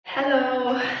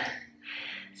Hello!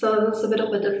 So this is a bit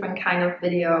of a different kind of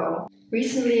video.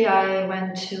 Recently I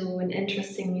went to an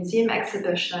interesting museum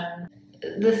exhibition.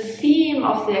 The theme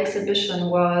of the exhibition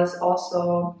was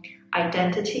also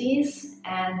identities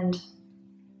and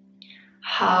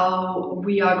how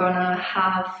we are gonna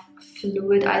have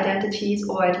fluid identities,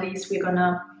 or at least we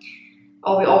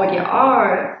already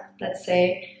are, let's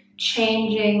say,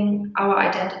 changing our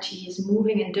identities,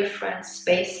 moving in different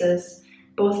spaces,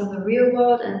 both in the real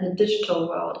world and the digital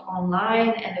world,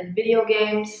 online and in video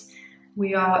games.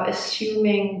 We are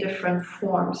assuming different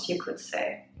forms, you could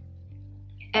say.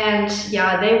 And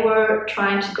yeah, they were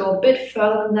trying to go a bit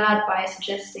further than that by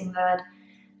suggesting that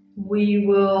we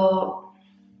will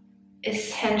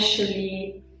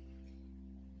essentially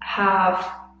have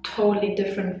totally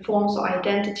different forms or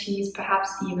identities, perhaps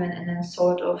even in a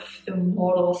sort of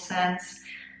immortal sense,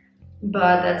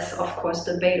 but that's of course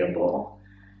debatable.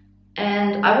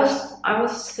 And I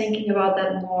was thinking about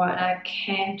that more, and I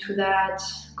came to that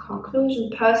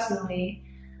conclusion personally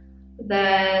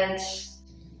that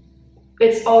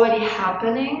it's already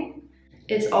happening.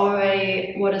 It's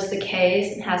already what is the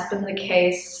case and has been the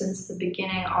case since the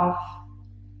beginning of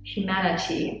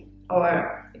humanity,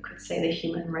 or you could say the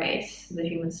human race, the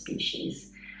human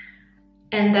species.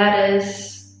 And that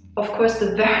is, of course,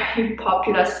 the very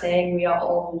popular saying, we are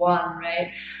all one, right?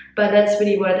 But that's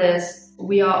really what it is.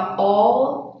 We are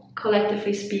all,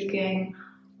 collectively speaking,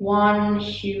 one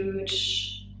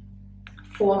huge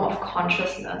form of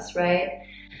consciousness, right?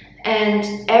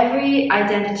 And every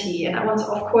identity, and once,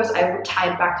 of course, I would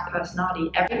tie it back to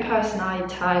personality. Every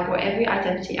personality type or every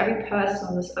identity, every person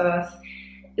on this earth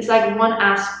is like one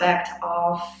aspect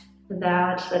of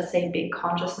that, let's say, big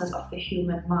consciousness of the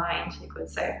human mind, you could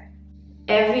say.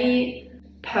 Every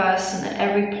person at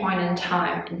every point in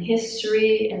time, in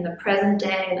history, in the present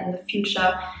day, and in the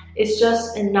future, is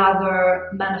just another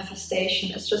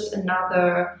manifestation. It's just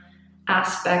another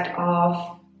aspect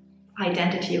of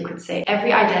identity, you could say.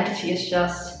 Every identity is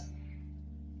just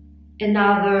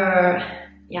another,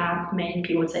 many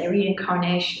people would say,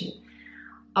 reincarnation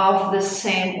of the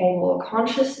same overall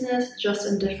consciousness, just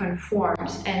in different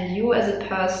forms. And you as a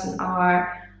person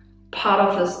are part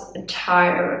of this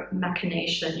entire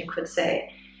machination, you could say.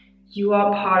 You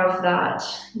are part of that.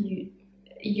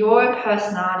 Your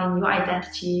personality and your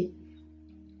identity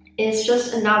is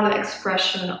just another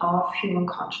expression of human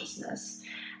consciousness.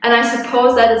 And I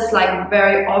suppose that it's like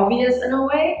very obvious in a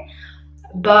way,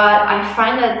 but I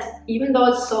find that even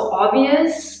though it's so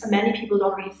obvious, many people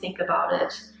don't really think about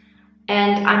it.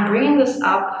 And I'm bringing this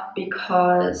up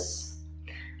because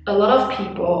a lot of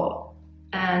people,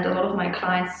 and a lot of my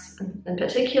clients in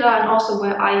particular, and also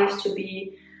where I used to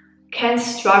be, can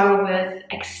struggle with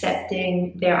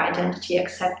accepting their identity,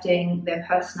 accepting their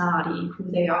personality,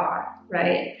 who they are,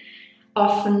 right?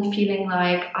 Often feeling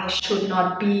like I should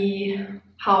not be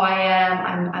how I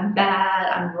am, I'm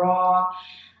bad, I'm wrong,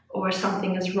 or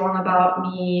something is wrong about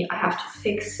me, I have to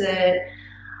fix it.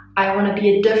 I want to be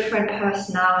a different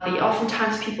personality.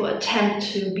 Oftentimes people attempt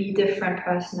to be different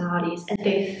personalities, and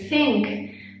they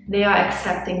think they are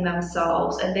accepting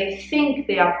themselves, and they think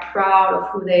they are proud of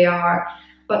who they are,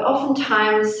 but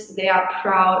oftentimes they are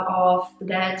proud of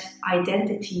that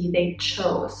identity they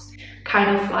chose,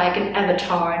 kind of like an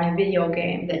avatar in a video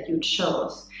game that you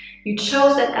chose. You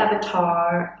chose that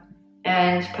avatar,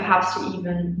 and perhaps you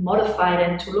even modified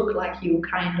it to look like you,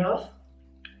 kind of.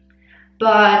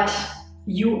 But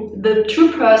the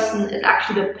true person is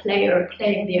actually the player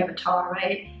playing the avatar,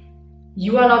 right?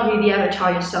 You are not really the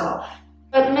avatar yourself.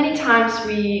 But many times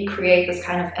we create this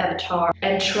kind of avatar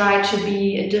and try to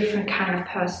be a different kind of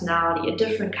personality, a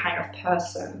different kind of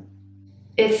person.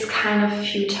 It's kind of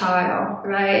futile,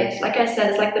 right? Like I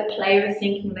said, it's like the player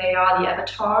thinking they are the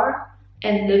avatar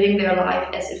and living their life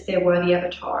as if they were the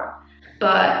avatar.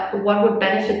 But what would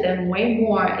benefit them way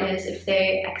more is if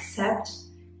they accept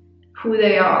who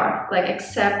they are, like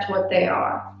accept what they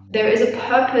are. There is a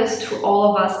purpose to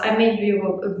all of us. I made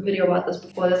a video about this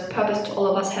before. There's a purpose to all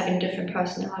of us having different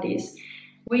personalities.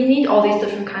 We need all these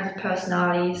different kinds of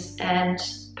personalities, and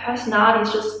personality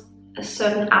is just a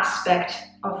certain aspect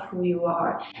of who you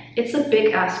are. It's a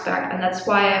big aspect, and that's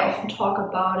why I often talk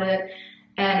about it,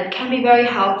 and it can be very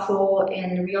helpful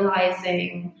in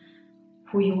realizing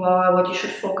who you are, what you should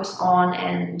focus on,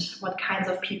 and what kinds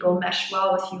of people mesh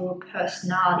well with you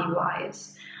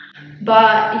personality-wise.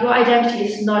 But your identity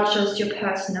is not just your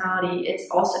personality, it's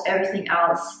also everything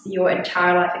else, your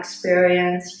entire life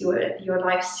experience, your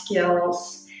life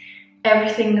skills,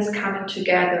 everything is coming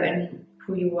together in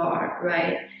who you are,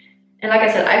 right? And like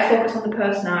I said, I focus on the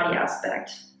personality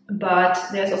aspect, but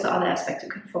there's also other aspects you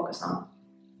can focus on.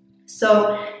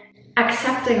 So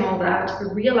accepting all that,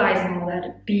 realizing all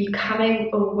that, becoming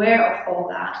aware of all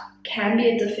that can be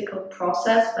a difficult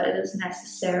process, but it is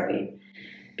necessary,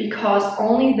 because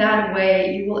only that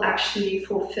way you will actually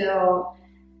fulfill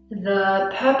the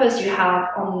purpose you have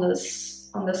on this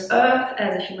earth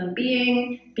as a human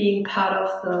being part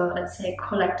of the, let's say,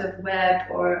 collective web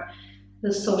or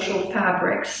the social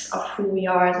fabrics of who we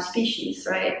are as a species,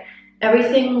 right?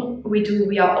 Everything we do,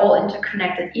 we are all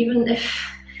interconnected. Even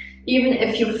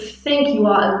if you think you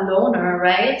are a loner,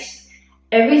 right?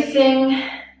 Everything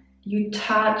you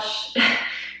touch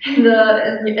in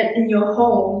your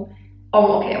home,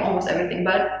 oh, okay, almost everything,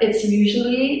 but it's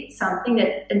usually something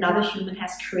that another human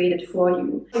has created for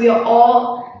you. We are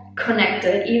all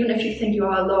connected. Even if you think you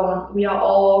are alone, we are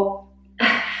all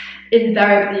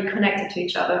invariably connected to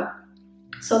each other.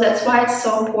 So that's why it's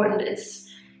so important.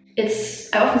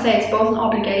 I often say it's both an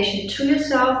obligation to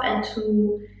yourself and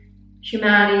to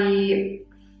humanity,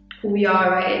 who we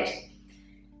are, right?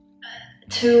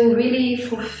 To really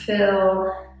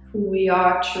fulfill who we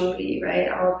are truly, right?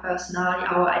 Our personality,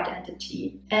 our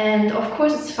identity. And of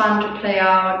course it's fun to play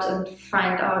out and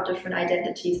find out different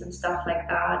identities and stuff like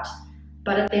that.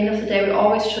 But at the end of the day, we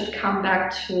always should come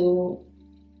back to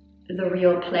the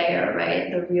real player,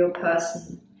 right? The real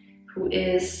person who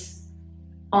is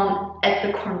at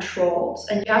the controls.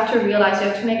 And you have to realize, you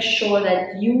have to make sure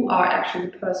that you are actually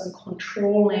the person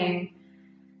controlling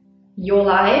your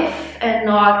life and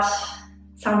not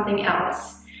something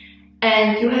else.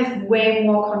 And you have way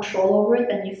more control over it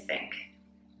than you think.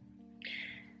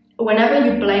 Whenever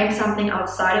you blame something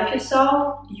outside of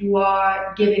yourself, you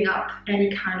are giving up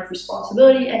any kind of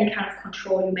responsibility, any kind of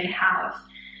control you may have.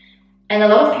 And a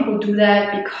lot of people do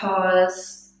that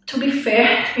because, to be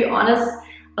fair, to be honest,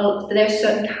 there's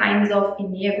certain kinds of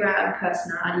Enneagram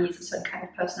personalities, certain kind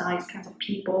of personalities, kinds of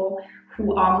people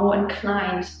who are more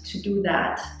inclined to do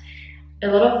that. A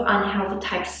lot of unhealthy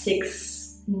type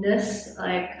 6-ness,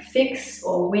 like fix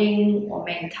or wing or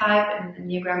main type in the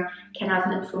Enneagram, can have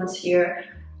an influence here.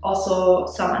 Also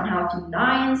some unhealthy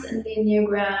 9s in the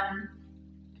Enneagram.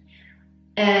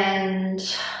 And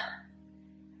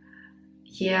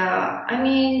yeah, I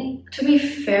mean, to be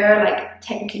fair, like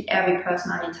technically every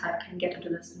personality type can get into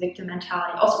this victim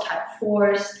mentality, also type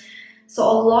 4s. So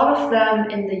a lot of them,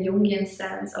 in the Jungian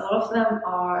sense, a lot of them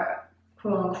are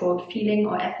quote-unquote feeling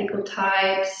or ethical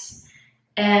types.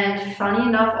 And funny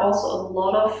enough, also a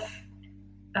lot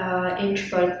of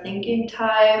introvert thinking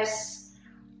types,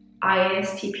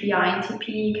 ISTP,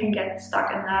 INTP can get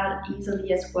stuck in that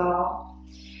easily as well.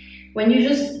 When you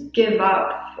just give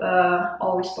up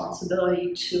all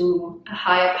responsibility to a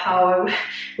higher power,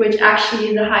 which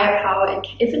actually the higher power,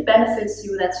 if it benefits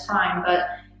you, that's fine. But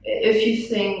if you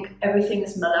think everything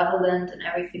is malevolent and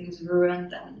everything is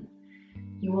ruined, then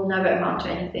you will never amount to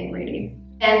anything really.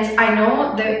 And I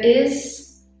know there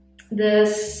is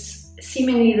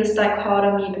seemingly this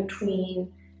dichotomy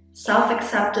between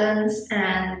self-acceptance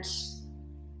and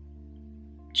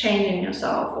changing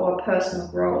yourself or personal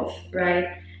growth, right?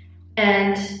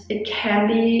 And it can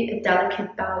be a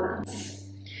delicate balance.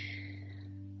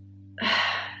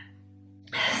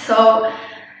 So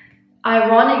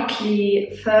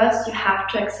ironically, first you have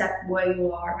to accept where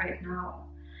you are right now.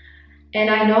 And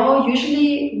I know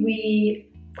usually we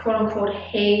quote-unquote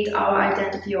hate our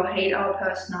identity or hate our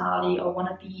personality or want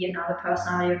to be another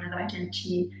personality or another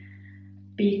identity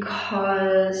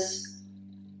because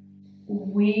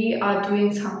we are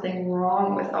doing something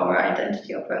wrong with our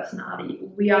identity or personality.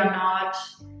 We are not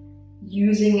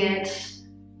using it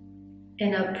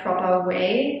in a proper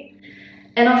way.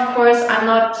 And of course, I'm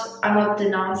not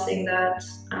denouncing that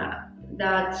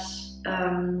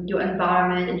your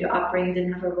environment and your upbringing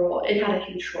didn't have a role. It had a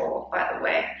huge role, by the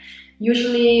way.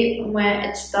 Usually when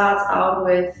it starts out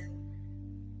with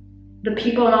the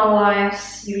people in our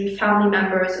lives, usually family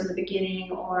members in the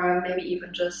beginning, or maybe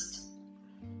even just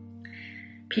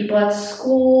people at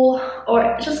school,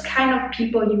 or just kind of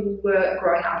people you were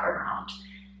growing up around.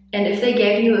 And if they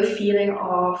gave you a feeling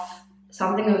of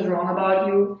something was wrong about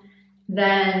you,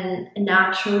 then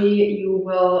naturally you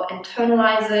will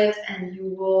internalize it and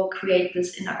you will create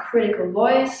this inner critical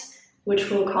voice which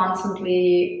will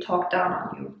constantly talk down on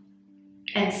you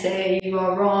and say you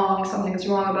are wrong, something is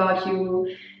wrong about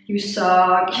you, you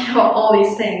suck, you know, all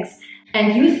these things.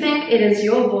 And you think it is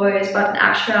your voice, but in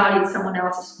actuality it's someone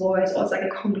else's voice, or it's like a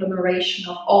conglomeration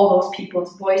of all those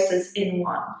people's voices in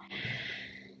one.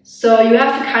 So you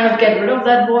have to kind of get rid of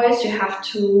that voice, you have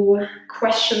to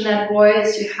question that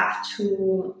voice, you have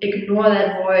to ignore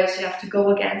that voice, you have to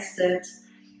go against it.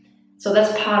 So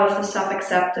that's part of the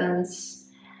self-acceptance. And then, of course, you have to accept where you are right now.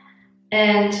 And I know usually we quote-unquote hate our identity or hate our personality or want to be another personality or another identity because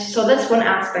And so that's one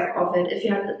aspect of it, if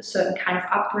you have a certain kind of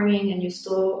upbringing and you're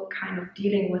still kind of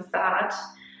dealing with that.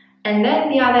 And then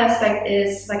the other aspect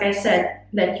is, like I said,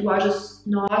 that you are just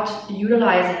not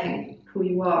utilizing who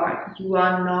you are. You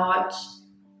are not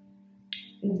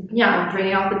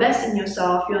bringing out the best in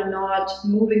yourself. You're not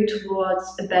moving towards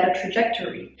a better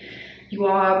trajectory. You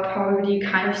are probably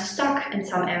kind of stuck in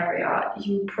some area.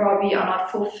 You probably are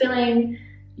not fulfilling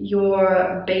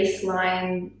your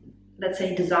baseline, let's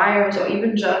say, desires or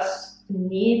even just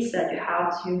needs that you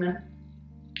have as human.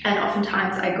 And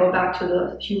oftentimes I go back to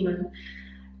the human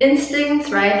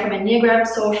instincts, right, from Enneagram,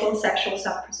 social, sexual,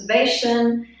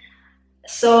 self-preservation.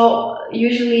 So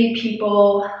usually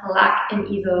people lack in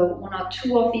either one or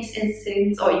two of these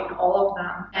instincts or even all of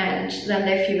them, and then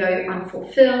they feel very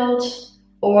unfulfilled,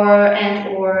 or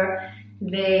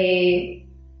they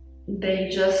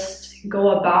just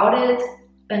go about it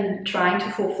and trying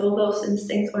to fulfill those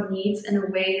instincts or needs in a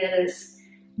way that is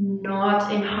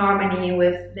not in harmony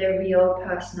with their real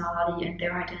personality and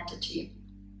their identity.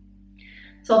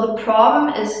 So the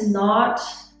problem is not,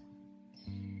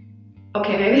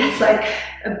 okay, maybe that's like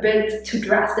a bit too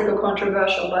drastic or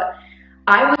controversial, but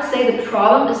I would say the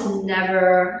problem is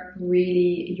never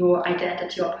really your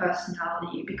identity or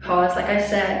personality, because like I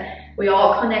said, we are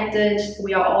all connected,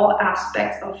 we are all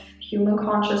aspects of human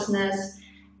consciousness,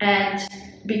 and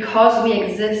because we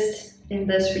exist in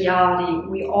this reality,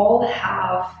 we all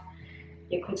have,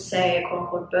 you could say, a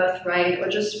quote-unquote birthright, or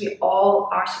just we all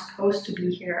are supposed to be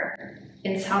here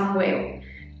in some way,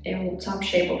 in some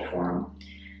shape or form.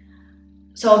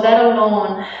 So that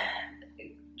alone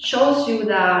shows you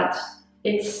that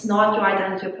it's not your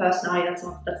identity or personality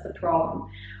that's the problem.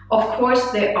 Of course,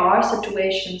 there are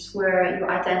situations where your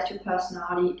identity or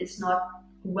personality is not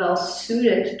well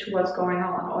suited to what's going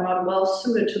on, or not well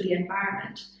suited to the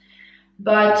environment.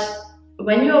 But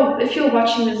if you're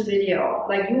watching this video,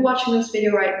 like you watching this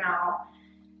video right now,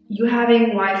 you having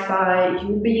Wi-Fi,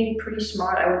 you being pretty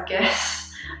smart, I would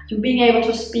guess, you being able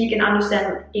to speak and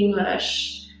understand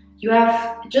English, you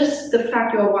have just the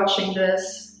fact you're watching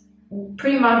this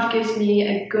pretty much gives me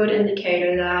a good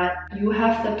indicator that you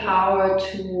have the power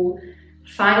to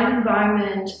find an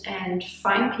environment and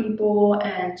find people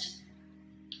and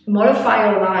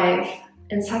modify your life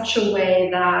in such a way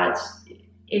that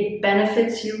it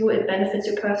benefits you, it benefits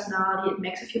your personality, it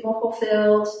makes you feel more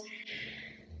fulfilled.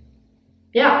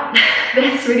 Yeah,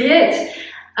 that's really it.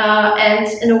 And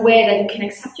in a way that you can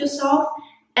accept yourself.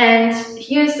 And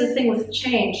here's the thing with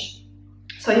change.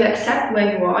 So you accept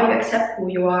where you are, you accept who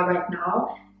you are right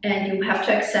now, and you have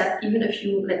to accept, even if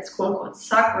you, let's quote unquote,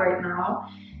 suck right now,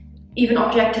 even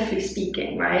objectively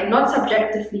speaking, right? Not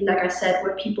subjectively, like I said,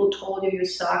 where people told you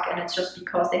suck and it's just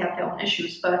because they have their own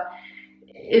issues, but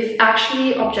if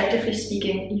actually, objectively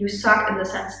speaking, you suck in the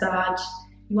sense that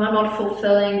you are not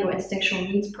fulfilling your instinctual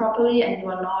needs properly and you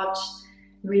are not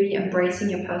really embracing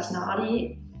your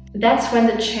personality, that's when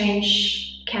the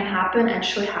change can happen and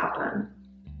should happen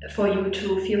for you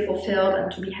to feel fulfilled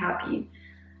and to be happy.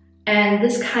 And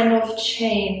this kind of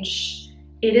change,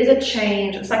 it is a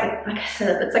change. It's like I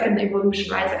said, it's like an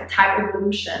evolution, right? It's like a type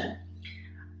evolution.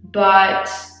 But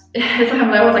it's like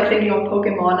I was like thinking of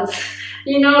Pokémon. It's,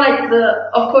 you know, like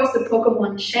of course the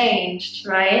Pokémon changed,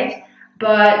 right?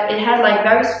 But it had like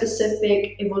very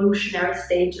specific evolutionary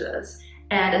stages,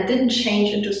 and it didn't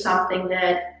change into something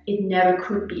that it never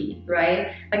could be,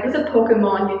 right? Like with a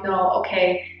Pokémon, you know,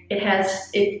 okay,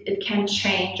 it can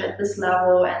change at this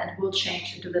level and it will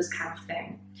change into this kind of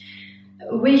thing.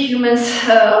 We humans,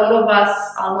 a lot of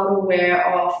us are not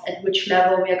aware of at which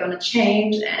level we are going to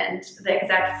change and the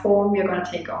exact form we are going to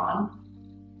take on.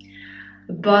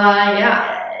 But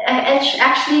yeah,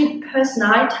 actually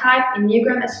personality type,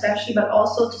 Enneagram especially, but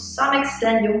also to some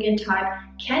extent Jungian type,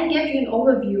 can give you an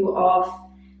overview of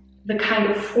the kind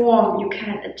of form you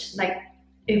can like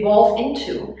evolve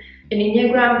into. In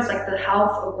Enneagram, it's like the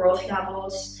health or growth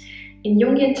levels. In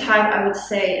Jungian type, I would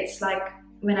say it's like,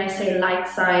 when I say light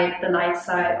side, the light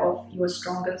side of your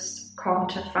strongest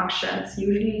cognitive functions,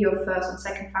 usually your first and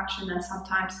second function, and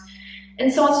sometimes in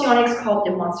socionics called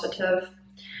demonstrative.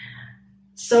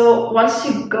 So once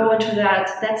you go into that,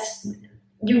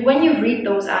 when you read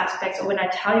those aspects, or when I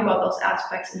tell you about those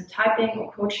aspects in a typing or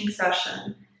coaching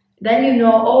session, then you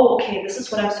know, oh, okay, this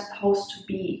is what I'm supposed to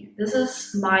be. This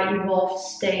is my evolved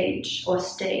stage or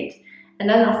state. And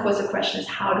then of course the question is,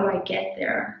 how do I get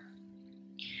there?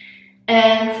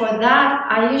 And for that,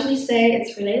 I usually say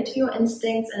it's related to your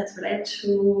instincts and it's related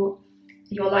to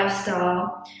your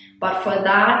lifestyle. But for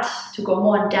that, to go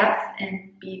more in depth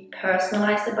and be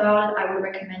personalized about it, I would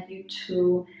recommend you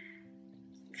to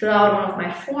fill out one of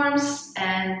my forms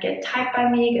and get typed by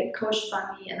me, get coached by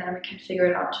me, and then we can figure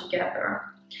it out together.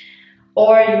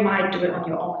 Or you might do it on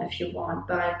your own if you want,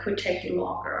 but it could take you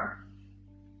longer.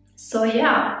 So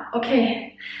yeah,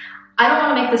 okay. I don't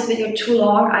want to make this video too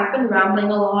long. I've been rambling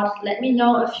a lot. Let me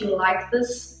know if you like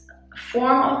this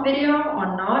form of video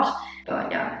or not.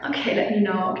 But yeah, okay, let me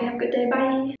know. Okay, have a good day.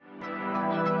 Bye.